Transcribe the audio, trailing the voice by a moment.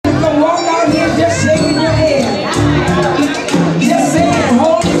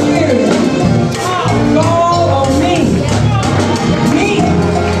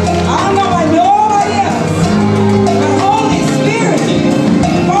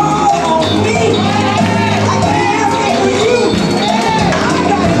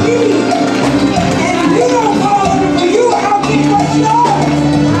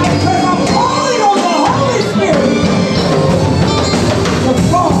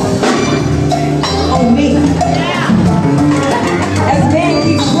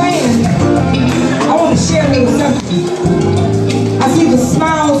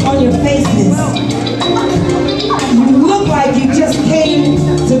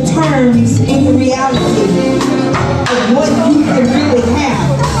terms in the reality of what you can really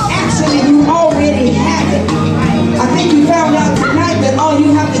have. Actually, you already have it. I think you found out tonight that all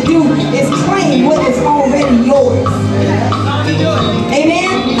you have to do is claim what is already yours.